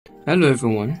Hello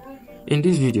everyone. In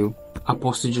this video,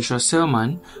 Apostle Joshua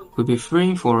Selman will be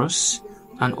praying for us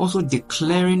and also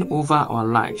declaring over our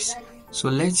lives. So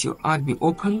let your heart be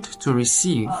opened to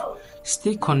receive.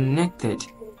 Stay connected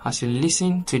as you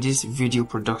listen to this video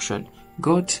production.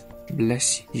 God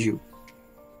bless you.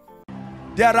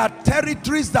 There are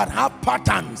territories that have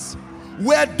patterns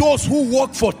where those who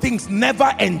work for things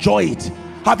never enjoy it.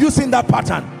 Have you seen that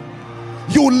pattern?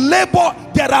 You labor.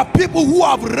 There are people who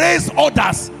have raised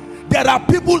others. There are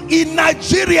people in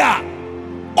Nigeria,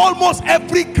 almost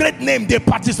every great name, they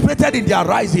participated in their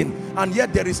rising, and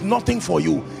yet there is nothing for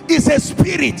you. It's a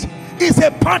spirit, it's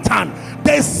a pattern.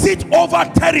 They sit over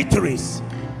territories.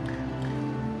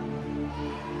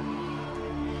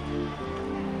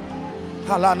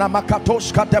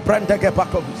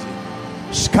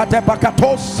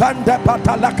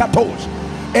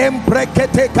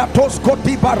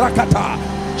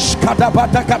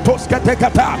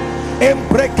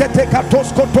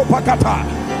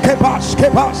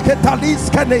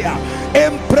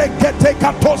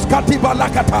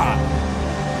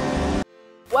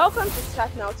 Welcome to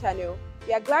StartNOW Channel.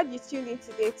 We are glad you tuned in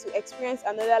today to experience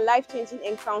another life-changing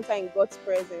encounter in God's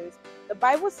presence. The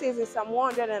Bible says in Psalm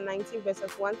 119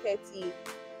 verses 130,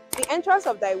 "The entrance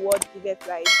of thy word giveth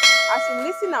light." As you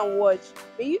listen and watch,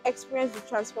 may you experience the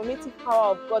transformative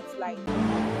power of God's light.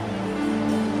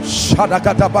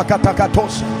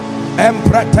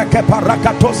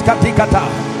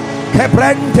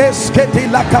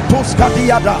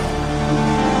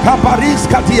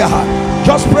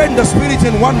 Just pray in the spirit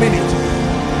in 1 minute.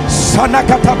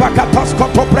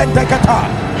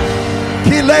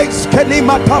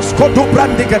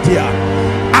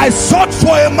 I sought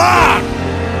for a man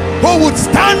who would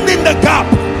stand in the gap,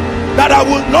 that I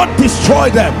will not destroy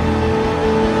them.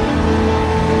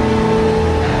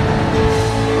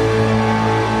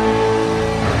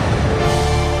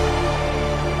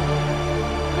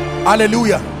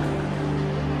 Hallelujah.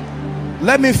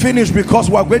 Let me finish because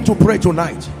we are going to pray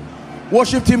tonight.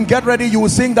 Worship team, get ready. You will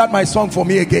sing that my song for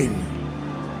me again.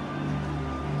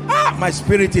 My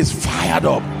spirit is fired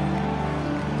up.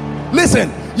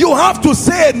 Listen, you have to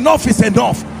say enough is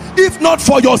enough. If not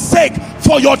for your sake,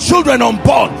 for your children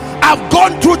unborn. I've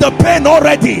gone through the pain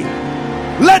already.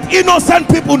 Let innocent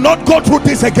people not go through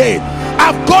this again.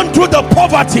 I've gone through the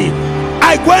poverty.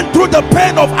 I went through the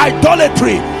pain of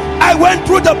idolatry. I went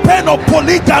through the pain of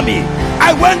polygamy.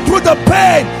 I went through the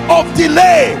pain of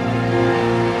delay.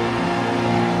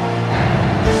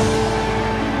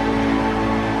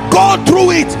 Go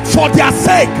through it for their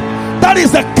sake. That is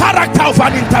the character of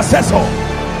an intercessor.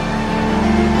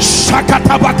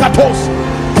 Shakatabakatos,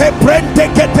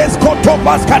 Kebrenteketes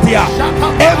Kotobaskatia,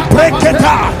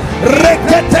 Embreketa,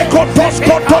 Rekete Kotos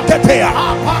Kotoketea,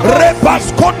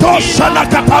 Rebaskoto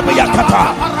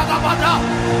Shanakatabiakata.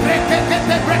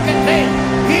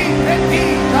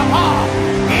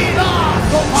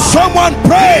 Someone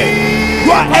pray.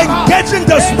 You are engaging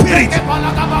the spirit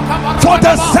for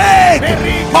the sake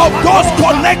of those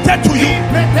connected to you.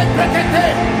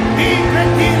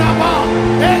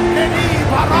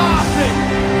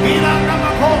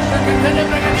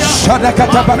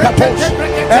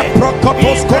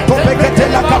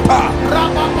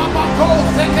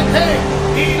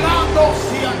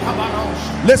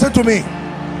 Listen to me.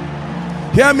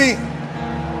 Hear me.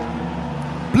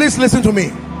 Please listen to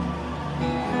me.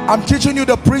 I'm teaching you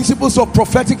the principles of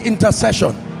prophetic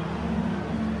intercession.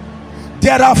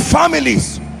 There are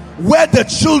families where the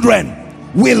children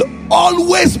will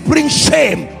always bring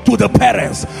shame to the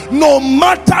parents, no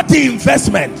matter the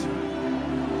investment.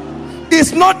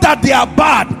 It's not that they are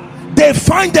bad. They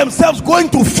find themselves going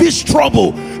to fish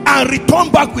trouble and return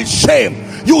back with shame.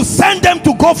 You send them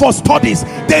to go for studies,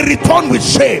 they return with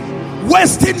shame,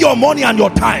 wasting your money and your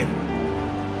time.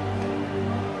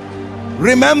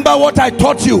 Remember what I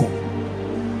taught you.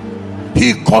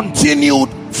 He continued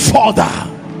further.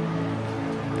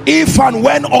 If and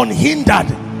when unhindered,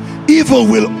 evil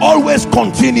will always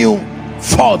continue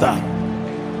further.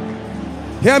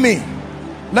 Hear me.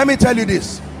 Let me tell you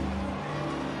this.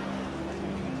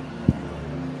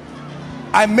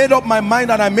 I made up my mind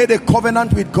and I made a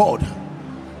covenant with God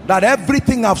that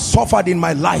everything I've suffered in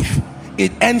my life,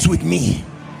 it ends with me.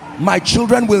 My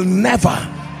children will never,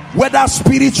 whether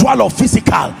spiritual or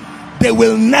physical, they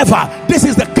will never. This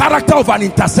is the character of an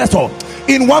intercessor.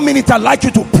 In 1 minute I'd like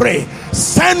you to pray.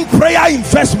 Send prayer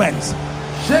investments.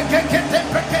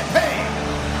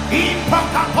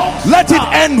 Let it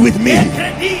end with me.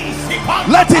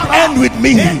 Let it end with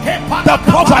me. The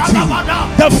poverty,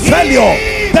 the failure,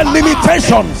 the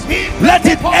limitations, let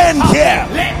it end here.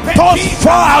 Thus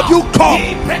far have you come,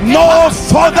 no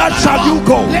further shall you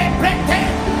go.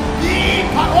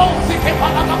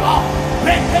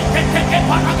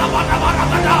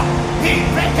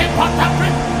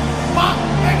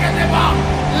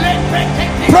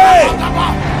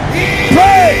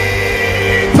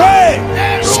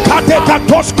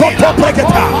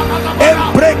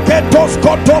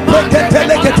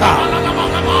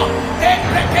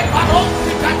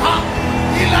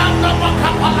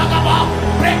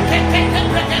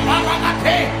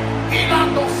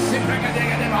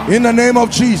 In the name of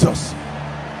Jesus.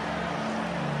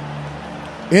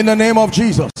 In the name of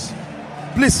Jesus.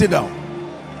 Please sit down.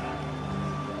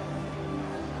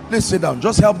 Please sit down.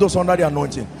 Just help those under the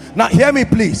anointing. Now hear me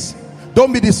please.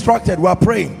 Don't be distracted. We are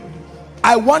praying.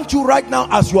 I want you right now,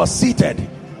 as you are seated,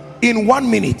 in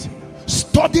 1 minute,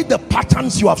 study the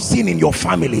patterns you have seen in your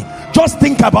family. Just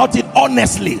think about it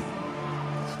honestly.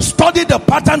 Study the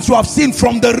patterns you have seen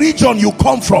from the region you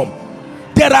come from.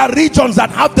 There are regions that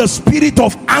have the spirit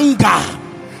of anger.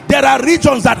 There are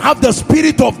regions that have the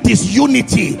spirit of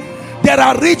disunity. There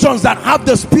are regions that have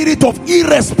the spirit of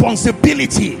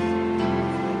irresponsibility.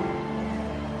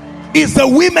 It's the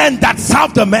women that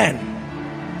serve the men.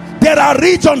 There are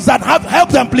regions that have, help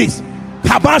them please,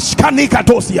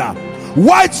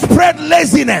 widespread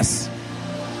laziness.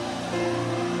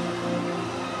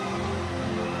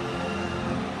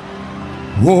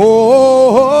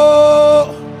 Whoa,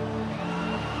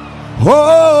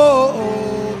 whoa,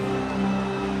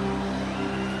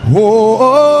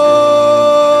 whoa.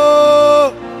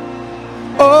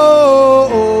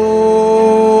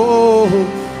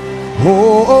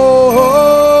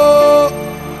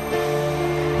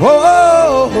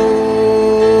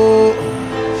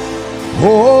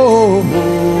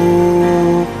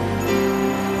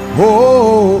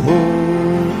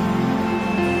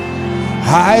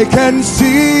 I can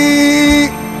see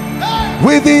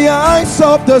with the eyes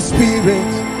of the Spirit,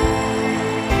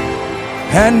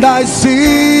 and I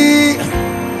see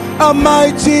a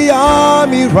mighty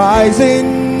army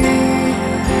rising.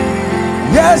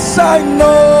 Yes, I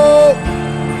know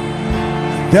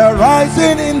they're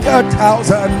rising in their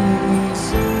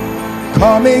thousands,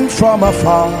 coming from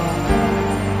afar,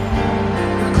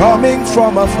 coming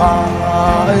from afar.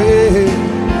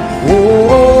 Oh,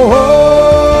 oh, oh.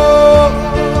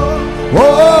 Oh,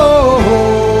 oh,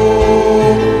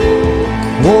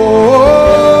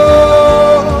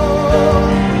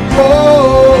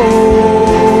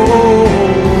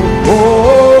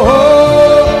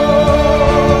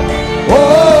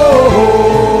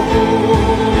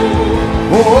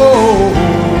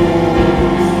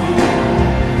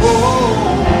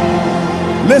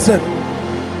 oh, listen,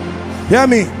 hear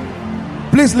me,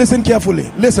 please listen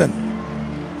carefully. Listen,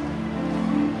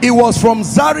 it was from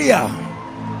Zaria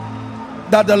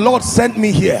that the Lord sent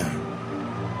me here.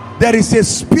 There is a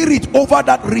spirit over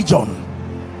that region.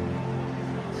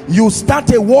 You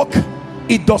start a walk,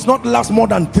 it does not last more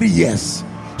than 3 years.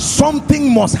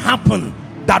 Something must happen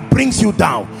that brings you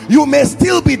down. You may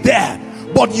still be there,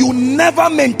 but you never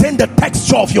maintain the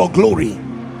texture of your glory.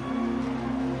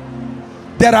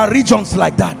 There are regions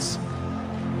like that.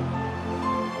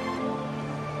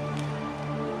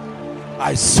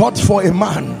 I sought for a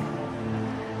man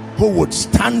who would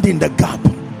stand in the gap.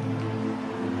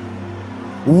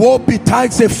 Woe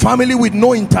betides a family with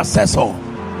no intercessor.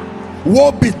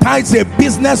 Woe betides a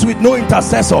business with no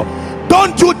intercessor.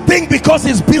 Don't you think because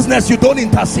it's business you don't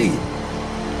intercede?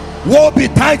 Woe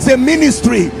betides a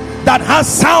ministry that has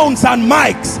sounds and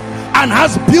mics and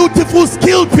has beautiful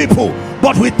skilled people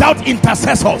but without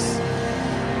intercessors.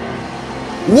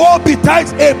 Woe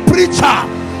betides a preacher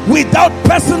without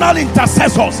personal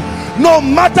intercessors. No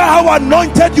matter how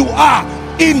anointed you are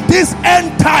in these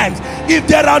end times, if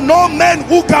there are no men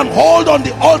who can hold on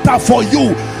the altar for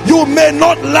you, you may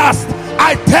not last.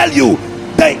 I tell you,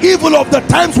 the evil of the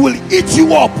times will eat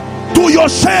you up to your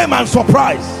shame and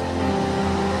surprise.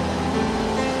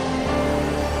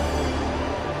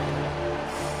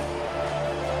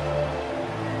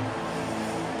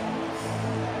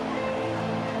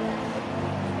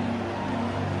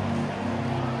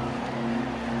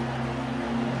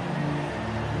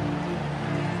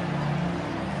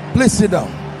 Please sit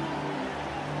down.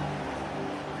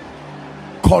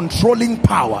 Controlling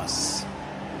powers.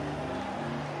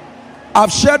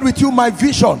 I've shared with you my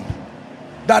vision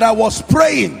that I was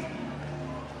praying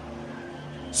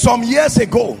some years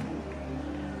ago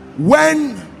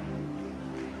when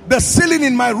the ceiling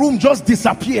in my room just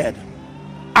disappeared,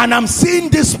 and I'm seeing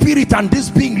this spirit and this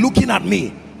being looking at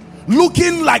me,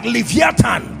 looking like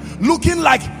Leviathan, looking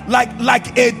like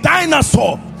a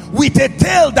dinosaur with a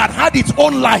tail that had its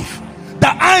own life. The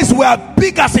eyes were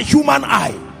big as a human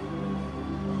eye.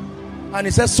 And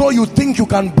he says, so you think you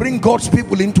can bring God's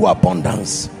people into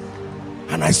abundance?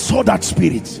 And I saw that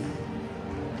spirit.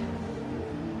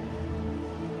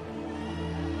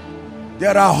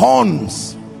 There are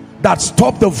horns that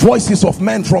stop the voices of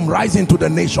men from rising to the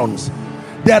nations.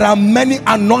 There are many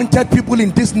anointed people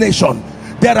in this nation.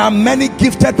 There are many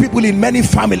gifted people in many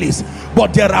families,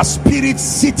 but there are spirits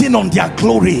sitting on their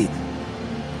glory.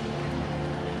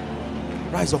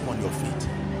 Rise up on your feet.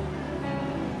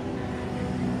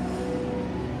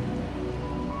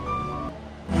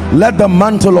 Let the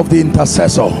mantle of the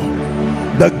intercessor,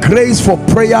 the grace for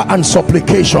prayer and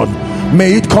supplication,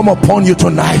 may it come upon you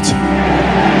tonight.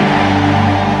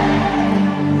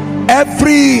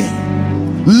 Every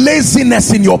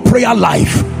laziness in your prayer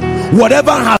life,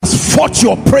 whatever has fought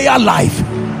your prayer life,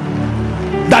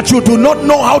 that you do not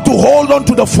know how to hold on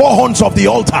to the four horns of the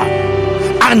altar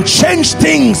and change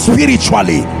things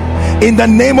spiritually, in the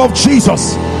name of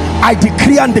Jesus, I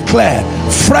decree and declare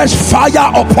fresh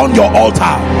fire upon your altar.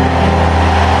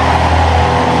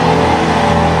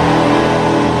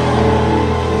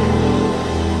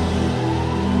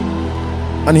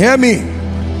 And hear me,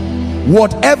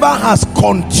 whatever has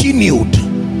continued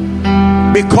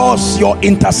because your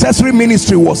intercessory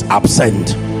ministry was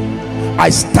absent, I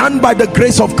stand by the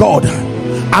grace of God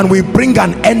and we bring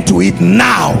an end to it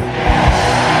now.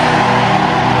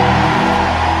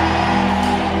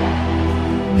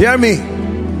 Hear me,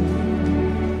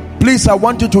 please. I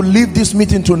want you to leave this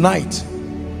meeting tonight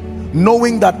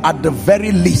knowing that at the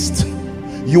very least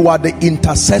you are the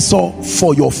intercessor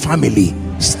for your family.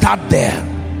 Start there.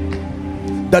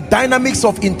 The dynamics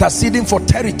of interceding for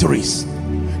territories,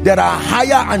 there are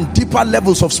higher and deeper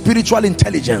levels of spiritual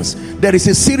intelligence. There is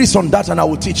a series on that and I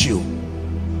will teach you,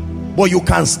 but you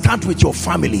can start with your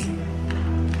family.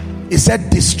 He said,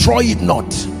 destroy it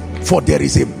not, for there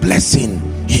is a blessing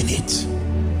in it.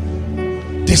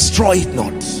 Destroy it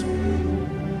not.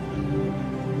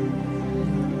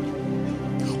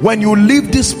 When you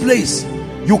leave this place,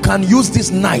 you can use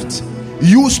this night,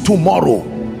 use tomorrow,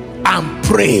 and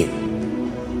pray.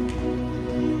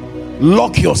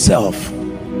 Lock yourself,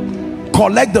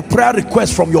 collect the prayer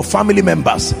request from your family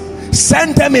members,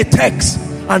 send them a text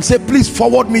and say, please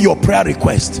forward me your prayer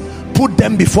request. Put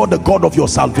them before the God of your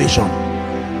salvation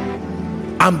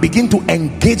and begin to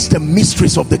engage the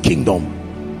mysteries of the kingdom.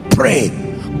 Pray.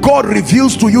 God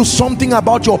reveals to you something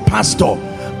about your pastor,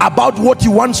 about what he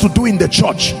wants to do in the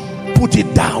church. Put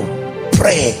it down.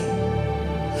 Pray.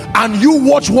 And you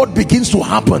watch what begins to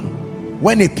happen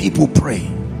when a people pray.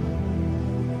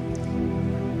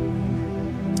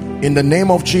 In the name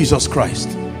of Jesus Christ.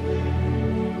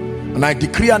 And I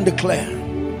decree and declare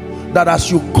that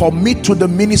as you commit to the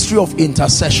ministry of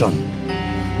intercession,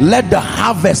 let the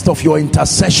harvest of your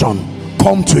intercession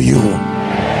come to you.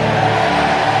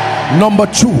 Number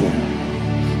two,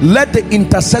 let the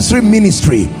intercessory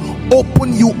ministry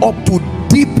open you up to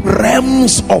deep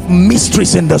realms of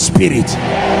mysteries in the spirit.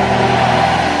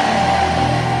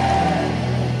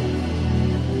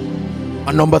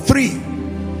 And number three,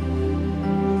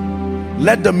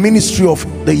 let the ministry of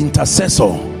the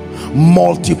intercessor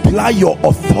multiply your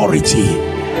authority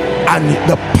and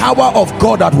the power of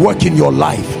God at work in your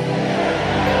life.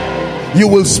 You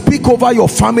will speak over your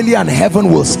family and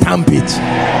heaven will stamp it.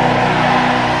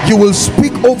 You will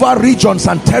speak over regions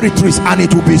and territories and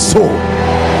it will be so,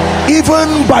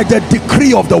 even by the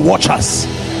decree of the watchers,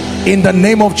 in the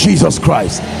name of Jesus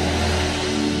Christ.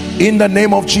 In the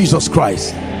name of Jesus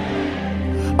Christ.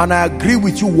 And I agree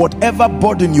with you, whatever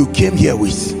burden you came here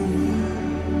with,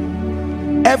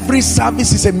 every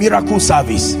service is a miracle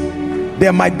service.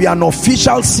 There might be an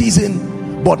official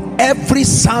season, but every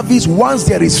service, once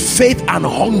there is faith and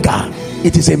hunger,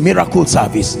 it is a miracle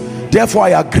service. Therefore, I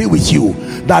agree with you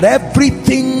that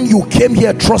everything you came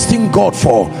here trusting God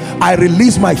for, I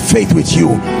release my faith with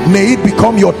you. May it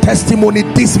become your testimony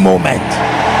this moment.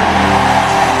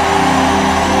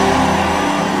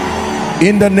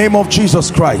 In the name of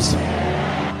Jesus Christ.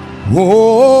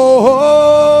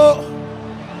 Whoa,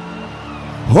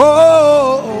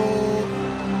 whoa,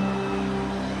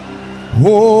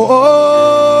 whoa,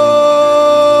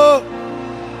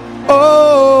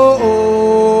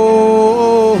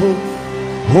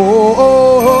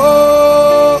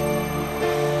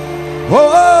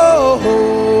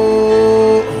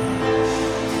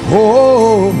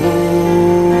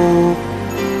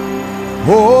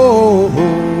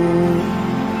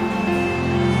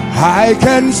 I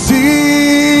can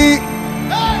see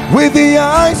with the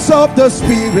eyes of the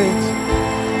Spirit,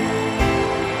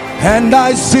 and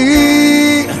I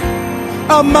see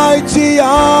a mighty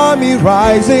army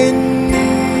rising.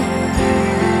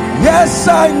 Yes,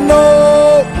 I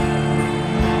know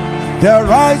they're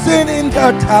rising in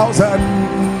the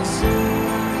thousands,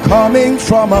 coming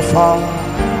from afar,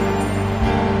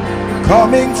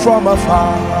 coming from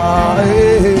afar.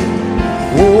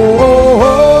 Oh, oh,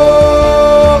 oh,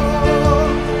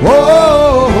 oh,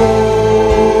 oh.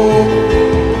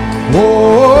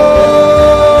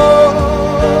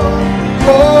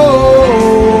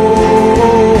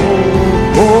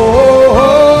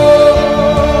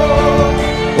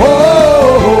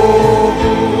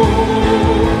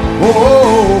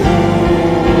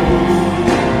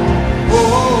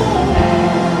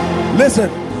 Listen,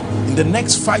 in the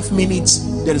next 5 minutes,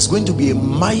 there is going to be a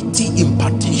mighty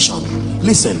impartation.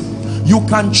 Listen, you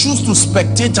can choose to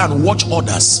spectate and watch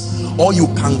others, or you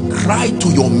can cry to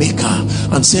your maker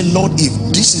and say, Lord, if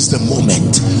this is the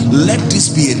moment, let this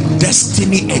be a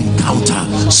destiny encounter.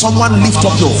 Someone lift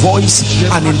up your voice,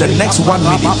 and in the next 1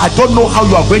 minute, I don't know how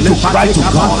you are going to cry to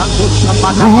God.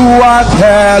 Ruach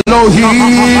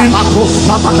Elohim,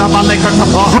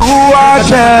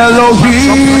 Ruach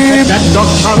Elohim,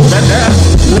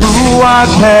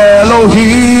 Ruach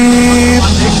Elohim,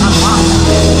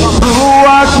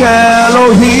 Ruach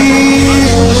Elohim,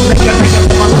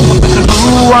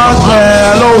 Ruach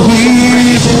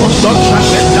Elohim,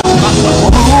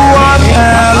 Ruach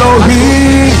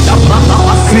Elohim,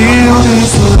 feel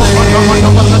this way.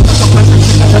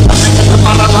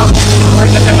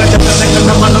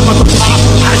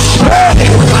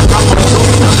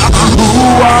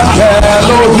 Ruach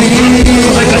Elohim,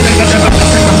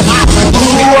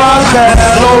 Ruach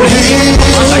Elohim,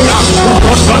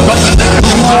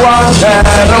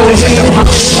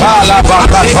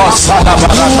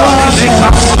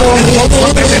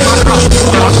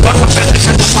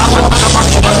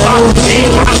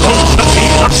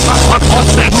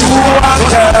 Ruach Elohim,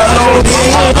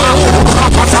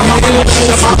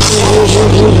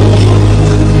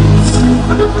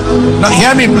 Now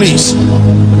hear me, please.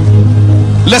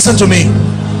 Listen to me.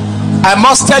 I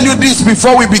must tell you this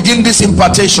before we begin this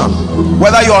impartation.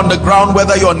 Whether you're on the ground,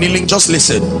 whether you're kneeling, just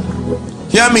listen.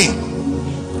 Hear me.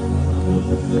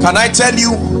 Can I tell you,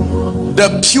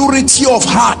 the purity of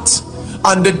heart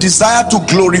and the desire to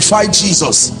glorify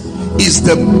Jesus is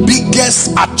the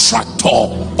biggest attractor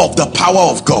of the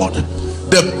power of God.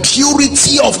 The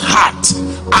purity of heart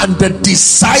and the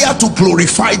desire to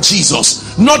glorify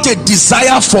Jesus, not a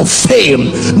desire for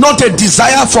fame, not a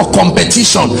desire for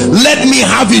competition. Let me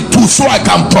have it too so I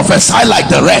can prophesy like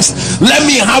the rest. Let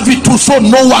me have it too so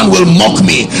no one will mock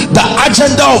me. The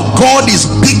agenda of God is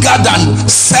bigger than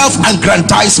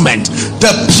self-aggrandizement.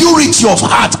 The purity of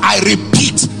heart, I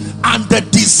repeat, and the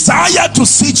desire to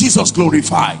see Jesus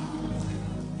glorified.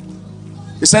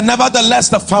 He said, nevertheless,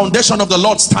 the foundation of the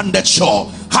Lord standeth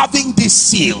sure, having this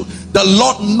seal, the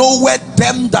Lord knoweth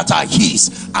them that are his,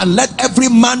 and let every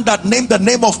man that name the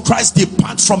name of Christ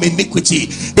depart from iniquity.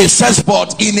 It says,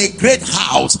 but in a great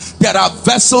house there are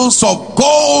vessels of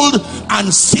gold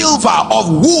and silver, of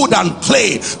wood and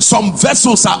clay. Some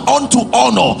vessels are unto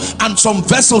honor, and some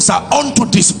vessels are unto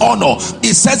dishonor.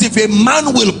 It says, if a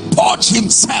man will purge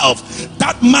himself,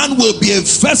 that man will be a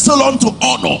vessel unto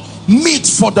honor, meet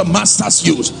for the master's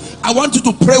use. I want you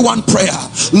to pray one prayer.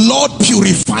 Lord,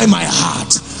 purify my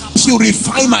heart,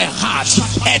 purify my heart,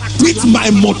 edit my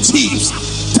motives,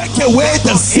 take away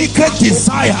the secret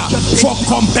desire for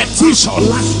competition,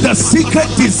 the secret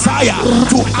desire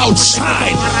to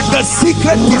outshine, the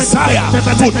secret desire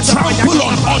to trample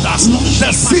on others, the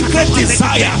secret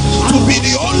desire to be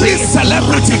the only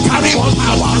celebrity carrying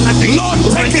power. Lord,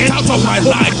 take it out of my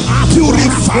life,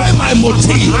 purify my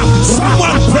motive.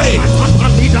 Someone pray.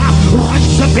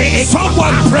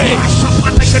 Someone pray.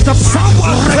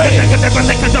 Someone pray.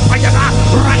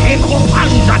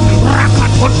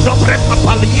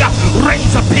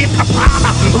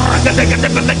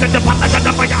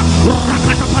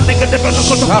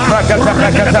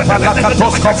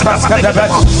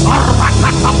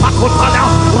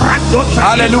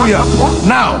 Hallelujah.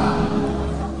 Now,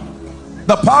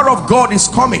 the power of God is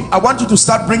coming. I want you to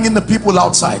start bringing the people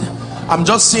outside. I'm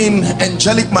just seeing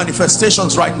angelic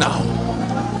manifestations right now,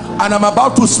 and I'm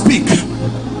about to speak.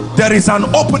 There is an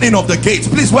opening of the gate.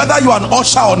 Please, whether you are an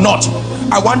usher or not,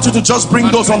 I want you to just bring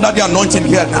those under the anointing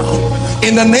here now.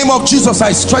 In the name of Jesus,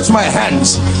 I stretch my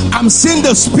hands. I'm seeing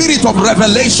the spirit of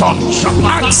revelation,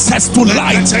 access to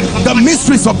light, the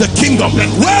mysteries of the kingdom.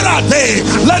 Where are they?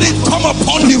 Let it come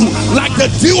upon you like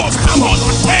the dew of Hammon.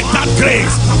 Take that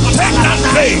grace, take that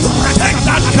grace, take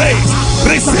that grace.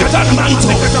 Receive that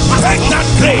mantle, take that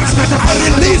grace. I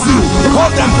release you. Call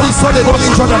them please so they don't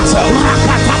injure themselves.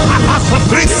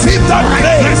 Receive that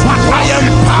grace. I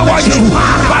empower you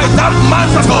by that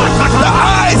mantle. The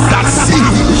eyes that see,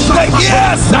 the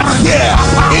ears that hear,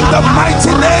 in the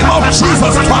mighty name of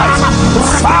Jesus Christ.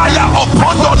 Fire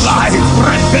upon your life.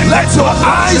 Let your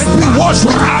eyes be washed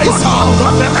with eyes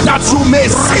that you may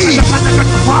see.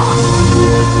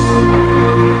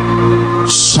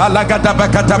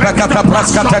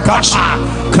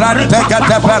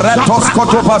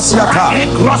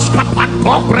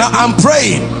 Now I'm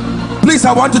praying. Please,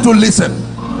 I want you to listen.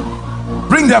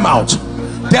 Bring them out.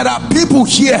 There are people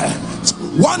here.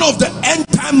 One of the end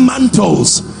time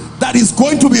mantles that is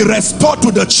going to be restored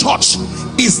to the church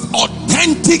is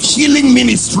authentic healing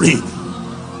ministry.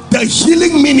 The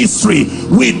healing ministry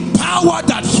with power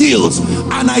that heals.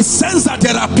 And I sense that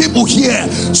there are people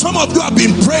here. Some of you have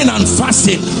been praying and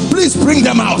fasting. Please bring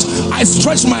them out. I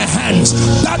stretch my hands.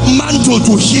 That mantle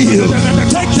to heal.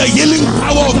 Take the healing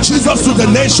power of Jesus to the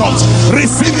nations.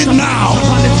 Receive it now.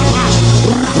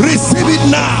 Receive it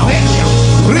now.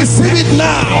 Receive it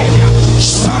now.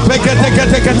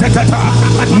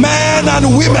 Men and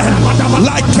women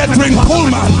like Catherine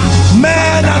Kuhlman,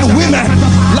 men and women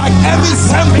like Emmy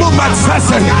Semple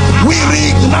McPherson, we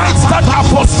reignite that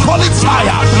apostolic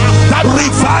fire, that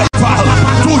revival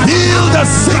to heal the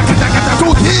sick, to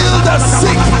heal the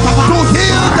sick, to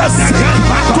heal the sick,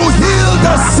 to heal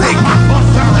the sick.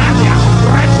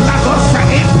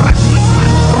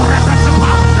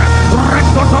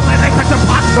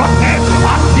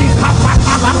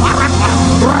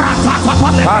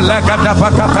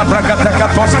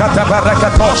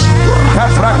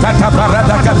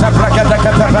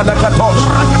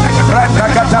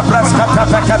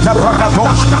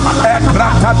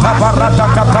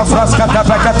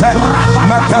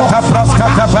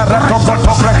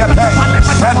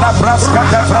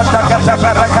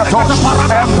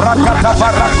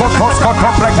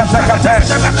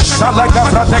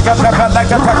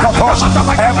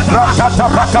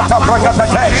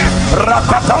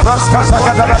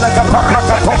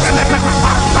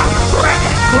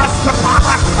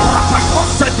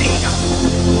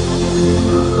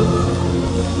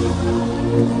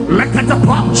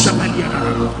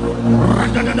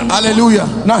 Hallelujah.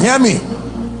 Now hear me.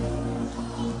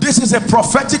 This is a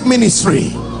prophetic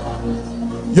ministry.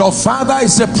 Your father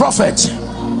is a prophet,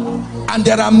 and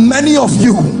there are many of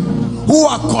you who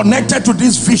are connected to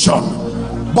this vision,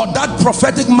 but that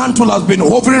prophetic mantle has been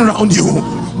hovering around you,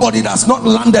 but it has not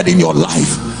landed in your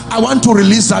life. I want to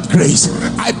release that grace.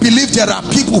 I believe there are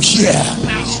people here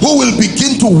who will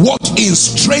begin to walk in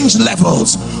strange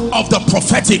levels of the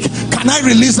prophetic. Can I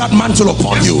release that mantle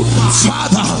upon you?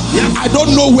 Father, I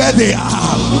don't know where they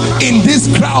are in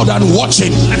this crowd and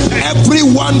watching.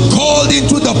 Everyone called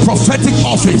into the prophetic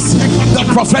office, the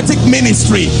prophetic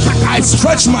ministry, I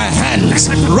stretch my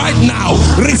hands right now.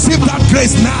 Receive that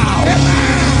grace now.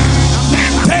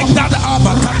 Take that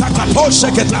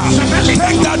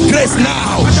take that grace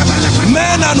now.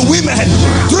 Men and women,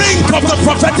 drink of the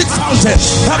prophetic fountain.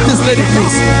 Help this lady,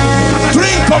 please.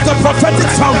 Drink of the prophetic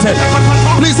fountain.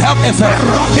 Please help Efe.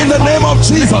 In the name of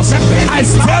Jesus, I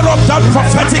stir up that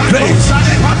prophetic grace.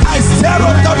 I stir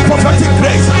up that prophetic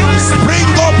grace.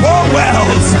 Spring up all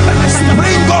wells.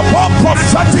 Spring up all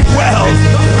prophetic wells.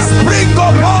 Spring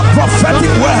up all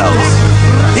prophetic wells.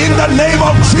 In the name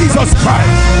of Jesus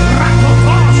Christ.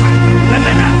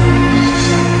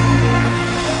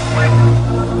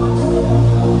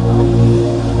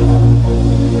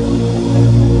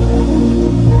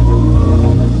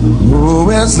 Who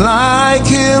is like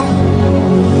him,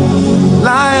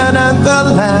 Lion and the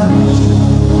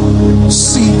Lamb,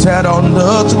 seated on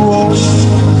the throne?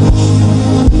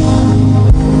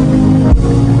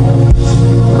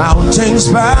 Mountains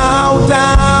bow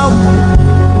down,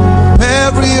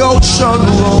 every ocean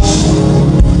rolls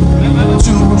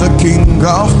to the King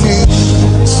of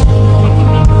Kings.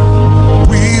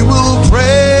 We will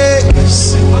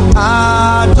praise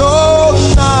Adonai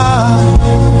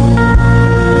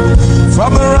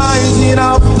from the rising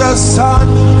of the sun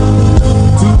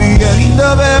to the end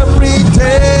of every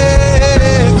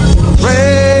day.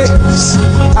 Praise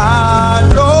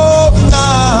Adonai,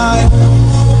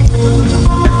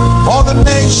 all the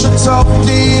nations of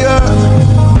the earth.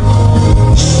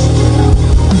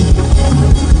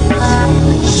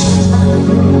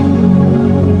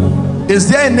 Is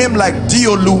there a name like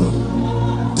Diolu?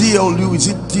 Diolu, is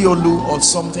it Diolu or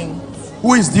something?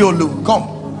 Who is Diolu? Come.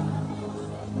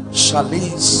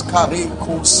 Shalis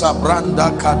Kareko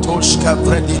Sabranda Katoshka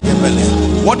Vredi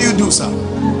Debele. What do you do, sir?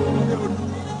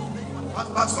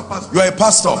 You are a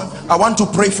pastor. I want to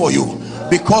pray for you,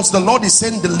 because the Lord is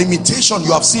saying the limitation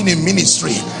you have seen in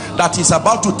ministry, that is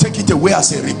about to take it away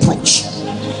as a reproach.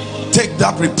 Take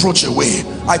that reproach away.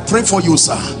 I pray for you,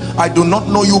 sir. I do not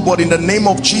know you, but in the name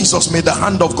of Jesus, may the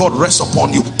hand of God rest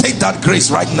upon you. Take that grace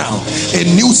right now. A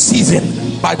new season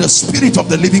by the Spirit of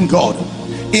the living God.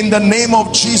 In the name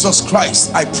of Jesus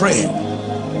Christ, I pray.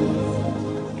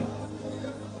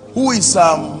 Who is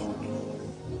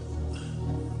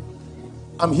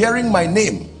I'm hearing my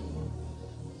name.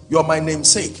 You're my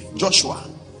namesake, Joshua.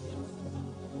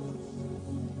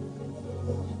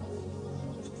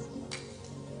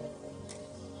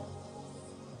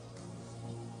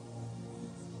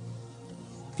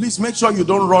 Please make sure you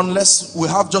don't run. We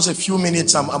have just a few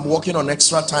minutes. I'm working on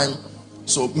extra time.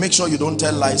 So make sure you don't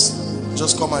tell lies.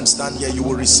 Just come and stand here. You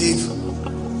will receive.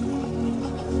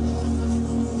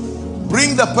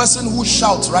 Bring the person who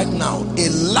shouts right now. A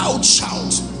loud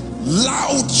shout.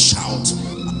 Loud shout.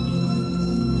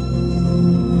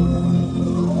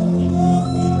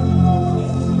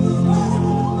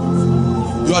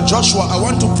 You are Joshua. I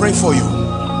want to pray for you.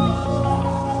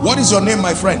 What is your name,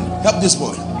 my friend? Help this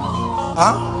boy.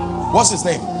 Huh? What's his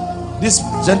name? This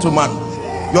gentleman.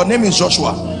 Your name is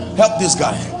Joshua. Help this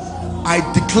guy. I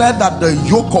declare that the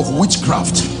yoke of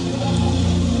witchcraft,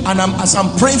 and as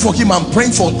I'm praying for him, I'm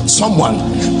praying for someone.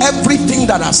 Everything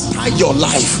that has tied your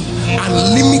life and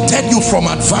limited you from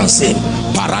advancing,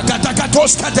 every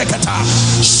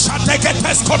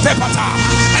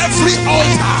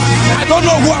altar, I don't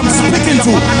know who I'm speaking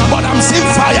to, but I'm seeing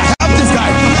fire. Help this guy.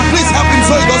 Please help him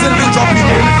so he doesn't reach up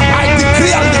people. I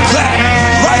decree and declare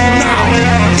right now,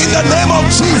 in the name of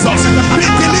Jesus, be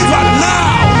delivered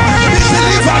now. Be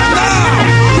delivered now.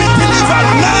 Be delivered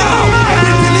now.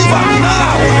 Be delivered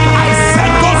now. I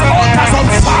set those altars on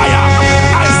fire.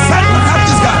 I set, help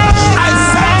this guy. I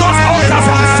set those altars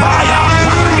on fire.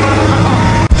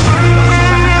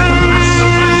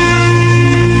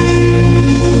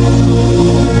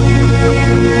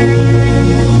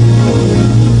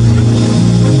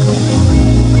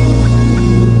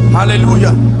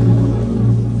 Hallelujah.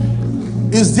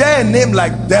 Is there a name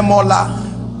like Demola?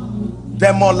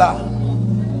 Demola.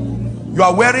 You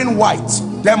are wearing white.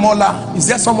 Demola. Is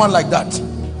there someone like that?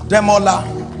 Demola.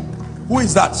 Who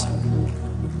is that?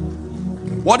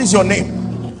 What is your name?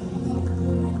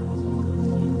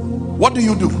 What do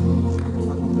you do?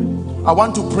 I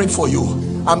want to pray for you.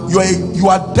 You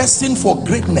are destined for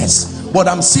greatness, but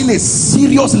I'm seeing a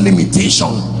serious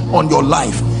limitation on your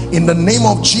life. In the name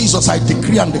of Jesus, I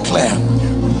decree and declare,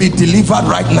 be delivered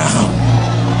right now.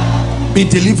 Be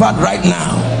delivered right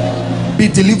now. Be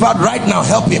delivered right now.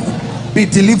 Help him. Be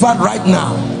delivered right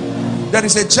now. There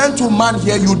is a gentleman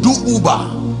here. You do Uber.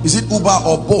 Is it Uber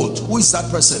or Bolt? Who is that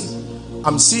person?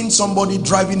 I'm seeing somebody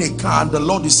driving a car, and the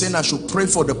Lord is saying I should pray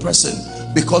for the person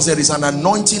because there is an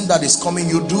anointing that is coming.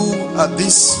 You do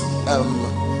this,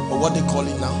 or what they call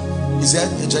it now. Is there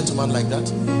a gentleman like that?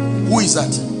 Who is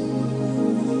that?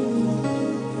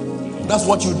 That's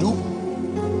what you do?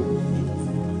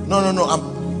 No.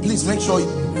 Please make sure.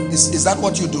 Is that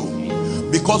what you do?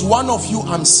 Because one of you,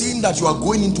 I'm seeing that you are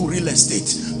going into real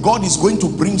estate. God is going to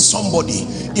bring somebody.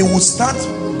 It will start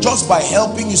just by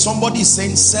helping you. Somebody is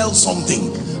saying sell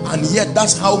something, and yet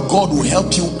that's how God will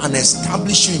help you and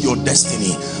establish you in your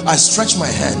destiny. I stretch my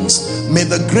hands. May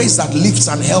the grace that lifts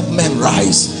and help men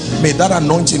rise, may that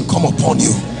anointing come upon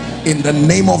you in the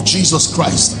name of Jesus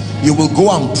Christ. You will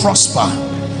go and prosper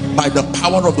by the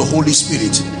power of the Holy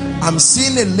Spirit. I'm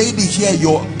seeing a lady here.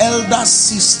 Your elder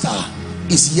sister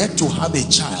is yet to have a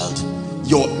child.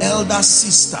 Your elder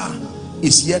sister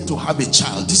is yet to have a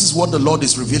child. This is what the Lord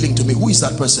is revealing to me. Who is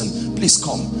that person? Please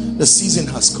come. The season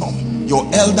has come. Your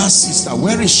elder sister,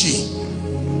 where is she?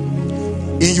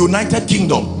 In United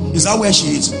Kingdom. Is that where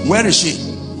she is? Where is she?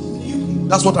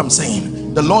 That's what I'm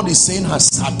saying. The Lord is saying her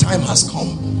time has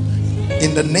come.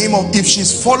 In the name of, if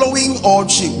she's following or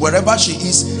wherever she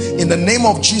is, in the name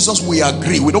of Jesus, we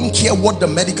agree. We don't care what the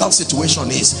medical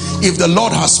situation is. If the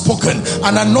Lord has spoken,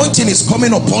 an anointing is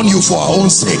coming upon you for our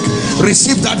own sake.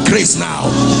 Receive that grace now.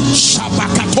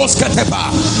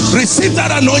 Receive that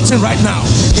anointing right now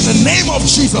in the name of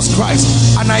Jesus Christ.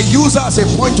 And I use her as a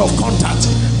point of contact,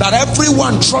 that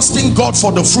everyone trusting God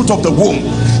for the fruit of the womb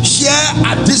here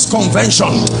at this convention,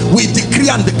 we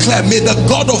decree and declare, may the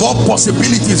God of all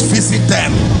possibilities visit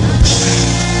them.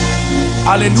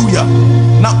 Hallelujah.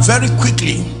 Now very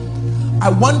quickly, I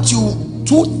want you,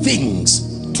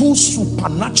 two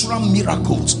supernatural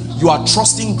miracles you are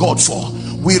trusting God for.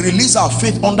 We release our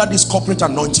faith under this corporate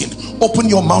anointing. Open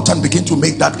your mouth and begin to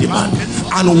make that demand,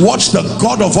 and watch the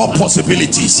God of all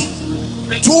possibilities.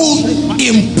 Two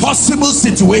impossible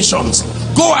situations.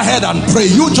 Go ahead and pray.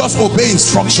 You just obey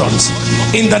instructions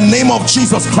in the name of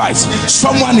Jesus Christ.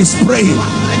 Someone is praying.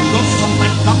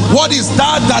 What is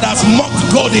that that has mocked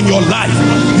God in your life?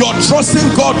 You're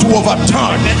trusting God to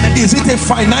overturn. Is it a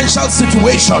financial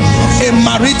situation, a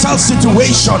marital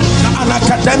situation, an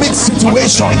academic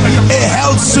situation, a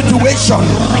health situation?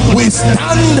 We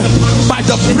stand by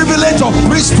the privilege of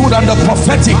priesthood and the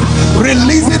prophetic,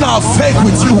 releasing our faith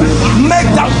with you. Make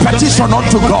that petition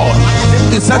unto God.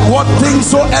 He said, what things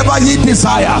soever ye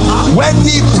desire, when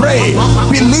ye pray,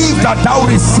 believe that thou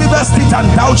receivest it and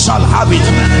thou shalt have it.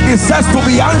 It says to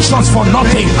be anxious for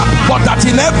nothing, but that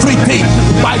in everything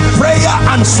by prayer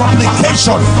and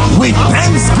supplication with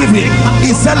thanksgiving,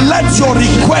 he said, let your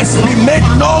request be made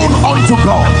known unto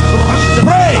God.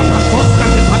 Pray.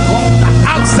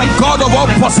 Ask the God of all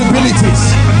possibilities,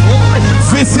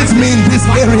 visit me in this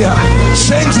area,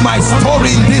 change my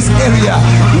story in this area,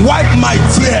 wipe my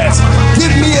tears,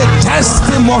 give me a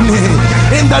testimony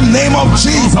in the name of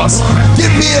Jesus.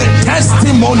 Give me a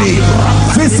testimony.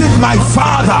 Visit my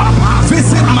father,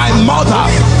 visit my mother,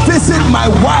 visit my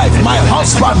wife, my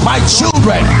husband, my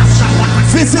children,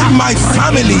 visit my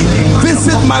family,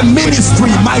 visit my ministry,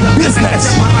 my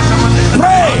business.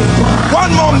 Pray.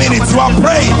 1 more minute, you are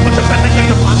praying.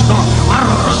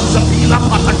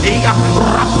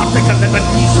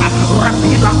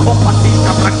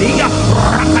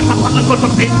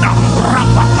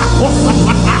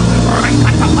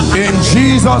 In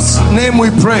Jesus' name we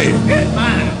pray.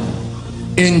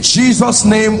 In Jesus'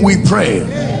 name we pray.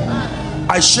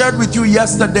 I shared with you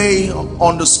yesterday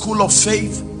on the School of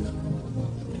Faith,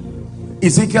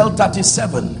 Ezekiel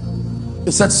 37.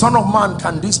 He said, son of man,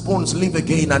 can these bones live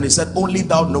again? And he said, only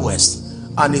thou knowest.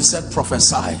 And he said,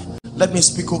 prophesy. Let me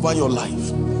speak over your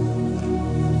life.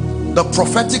 The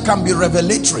prophetic can be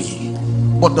revelatory,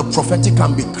 but the prophetic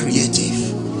can be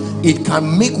creative. It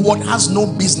can make what has no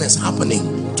business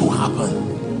happening to happen.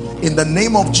 In the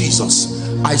name of Jesus,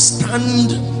 I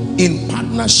stand in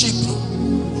partnership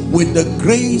with the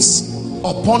grace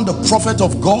upon the prophet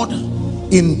of God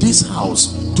in this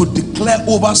house to declare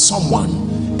over someone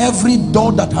every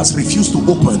door that has refused to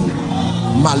open.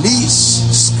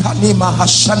 Malis Skanima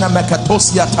Hashana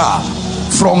Mekatosiata.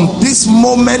 From this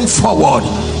moment forward,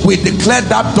 we declare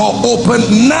that door open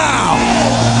now.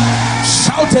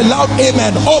 Shout a loud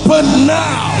amen. Open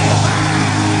now.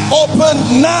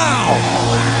 Open now.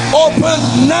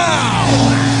 Open now.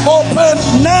 Open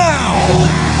now.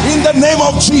 In the name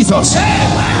of Jesus.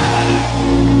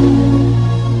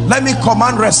 Let me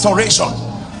command restoration.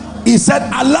 He said,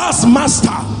 alas,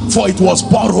 master, for it was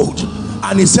borrowed.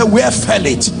 And he said, where fell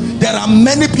it? There are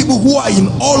many people who are in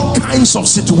all kinds of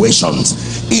situations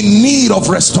in need of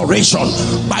restoration.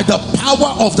 By the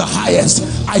power of the highest,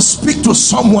 I speak to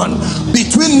someone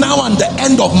between now and the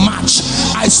end of March.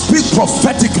 I speak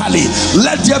prophetically.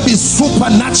 Let there be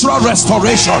supernatural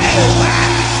restoration.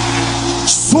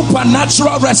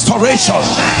 Supernatural restoration.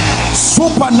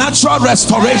 Supernatural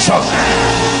restoration.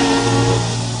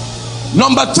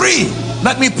 Number 3,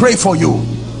 let me pray for you.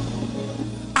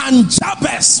 And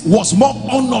Jabez was more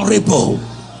honorable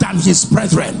than his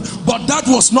brethren, but that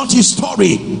was not his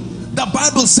story. The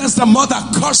Bible says the mother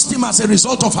cursed him as a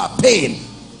result of her pain,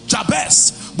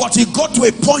 Jabez. But he got to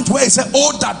a point where he said,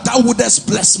 oh, that thou wouldest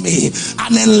bless me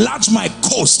and enlarge my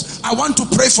coast. I want to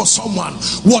pray for someone.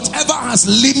 Whatever has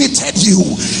limited you,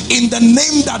 in the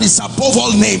name that is above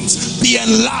all names, be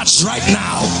enlarged right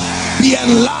now. Be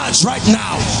enlarged right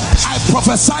now. I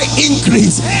prophesy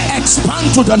increase.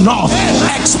 Expand to the north,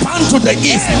 expand to the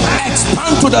east,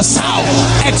 expand to the south,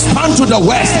 expand to the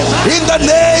west, in the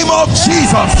name of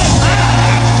Jesus.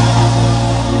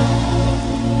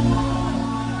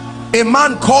 A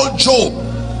man called Job,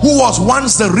 who was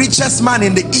once the richest man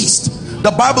in the east,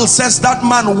 the Bible says that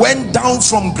man went down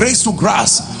from grace to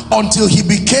grass until he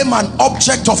became an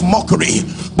object of mockery.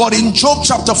 But in Job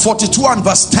chapter 42 and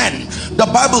verse 10, the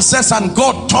Bible says, and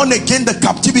God turned again the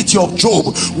captivity of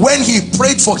Job when he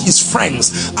prayed for his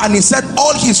friends, and he said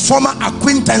all his former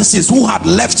acquaintances who had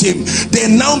left him, they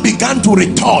now began to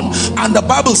return. And the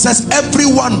Bible says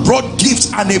everyone brought gifts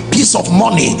and a piece of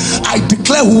money. I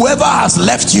declare, whoever has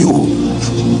left you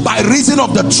by reason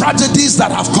of the tragedies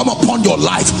that have come upon your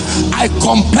life, I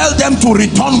compel them to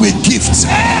return with gifts.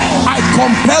 I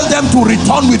compel them to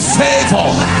return with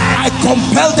favor. I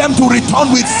compel them to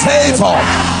return with favor.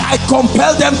 I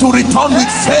compel them to return with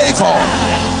favor.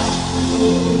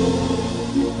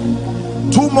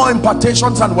 2 more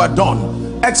impartations and we're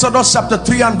done. Exodus chapter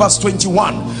 3 and verse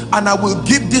 21. and I will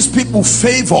give these people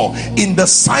favor in the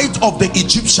sight of the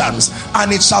Egyptians,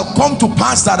 and it shall come to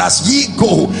pass that as ye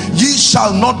go, ye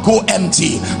shall not go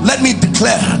empty. Let me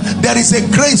declare, there is a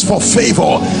grace for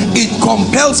favor. It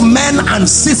compels men and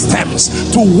systems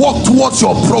to walk towards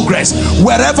your progress.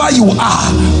 Wherever you are,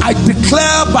 I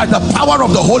declare by the power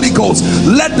of the Holy Ghost,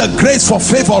 let the grace for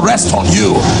favor rest on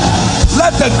you.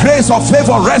 Let the grace of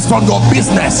favor rest on your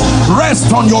business,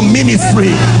 rest on your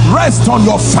ministry, rest on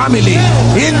your family,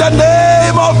 in the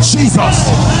name of Jesus.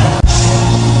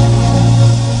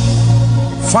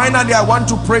 Finally, I want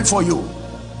to pray for you.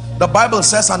 The Bible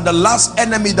says, and the last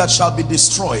enemy that shall be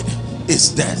destroyed is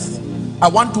death. I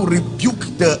want to rebuke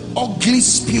the ugly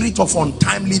spirit of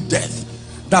untimely death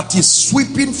that is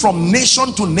sweeping from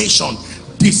nation to nation,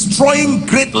 destroying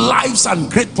great lives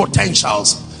and great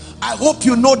potentials. I hope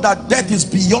you know that death is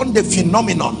beyond the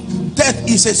phenomenon. Death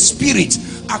is a spirit.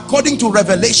 According to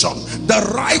Revelation, the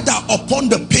rider upon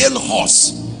the pale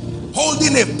horse,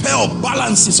 holding a pair of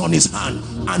balances on his hand,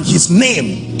 and his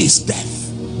name is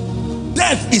death.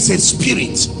 Death is a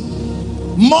spirit,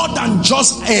 more than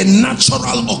just a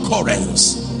natural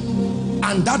occurrence.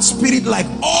 And that spirit, like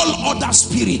all other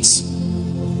spirits,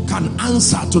 can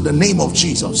answer to the name of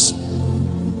Jesus.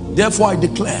 Therefore I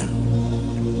declare,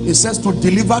 it says to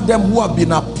deliver them who have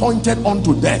been appointed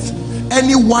unto death.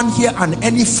 Anyone here and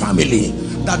any family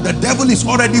that the devil is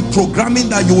already programming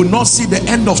that you will not see the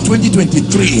end of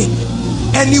 2023.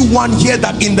 Anyone here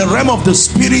that in the realm of the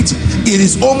spirit it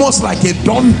is almost like a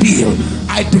done deal,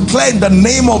 I declare in the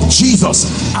name of Jesus,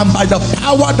 and by the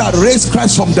power that raised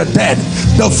Christ from the dead,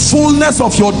 the fullness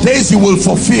of your days you will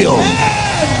fulfill.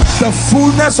 The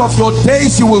fullness of your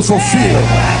days you will fulfill.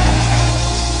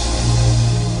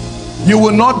 You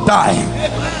will not die,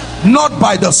 not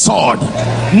by the sword,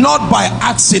 not by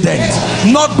accident,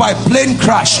 not by plane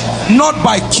crash, not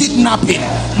by kidnapping,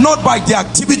 not by the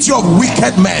activity of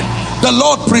wicked men. The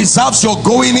Lord preserves your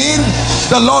going in,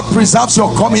 the Lord preserves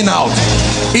your coming out,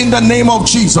 in the name of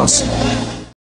Jesus.